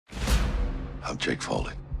I'm Jake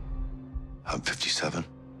Foley. I'm 57.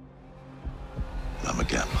 And I'm a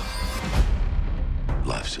gambler.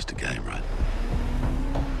 Life's just a game, right?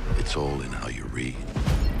 It's all in how you read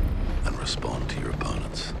and respond to your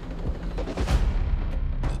opponents.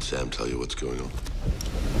 Did Sam tell you what's going on?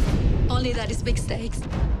 Only that is big stakes.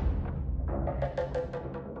 Are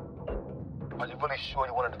you really sure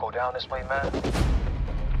you wanted to go down this way, man?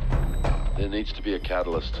 There needs to be a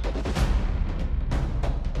catalyst.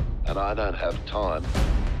 And I don't have time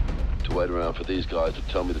to wait around for these guys to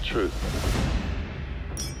tell me the truth.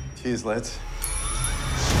 Cheers, lads.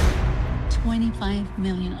 25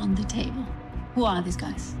 million on the table. Who are these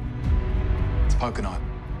guys? It's poker night,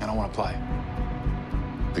 and I want to play.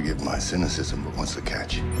 Forgive my cynicism, but what's the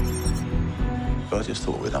catch? I just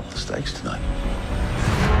thought we'd up the stakes tonight.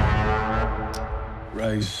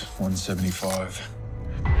 Raise 175.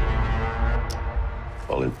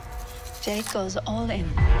 All in. Jake goes all in.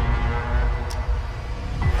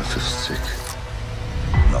 That's just sick.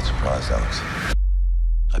 I'm not surprised, Alex.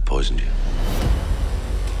 I poisoned you.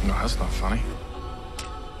 No, that's not funny.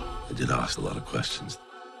 I did ask a lot of questions.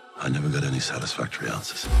 I never got any satisfactory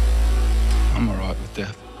answers. I'm all right with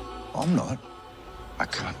death. I'm not. I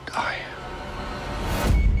can't die.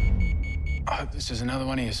 I hope this is another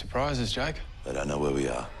one of your surprises, Jake. I don't know where we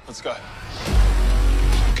are. Let's go.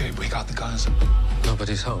 Okay, we got the guys.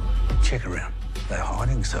 Nobody's home. Check around. They're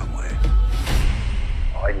hiding somewhere.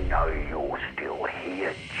 I know you're still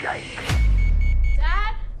here, Jake.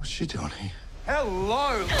 Dad? What's she doing here?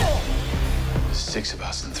 Hello! There's 6 of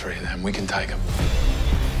us and 3 of them. We can take them.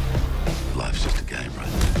 Life's just a game,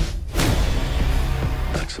 right?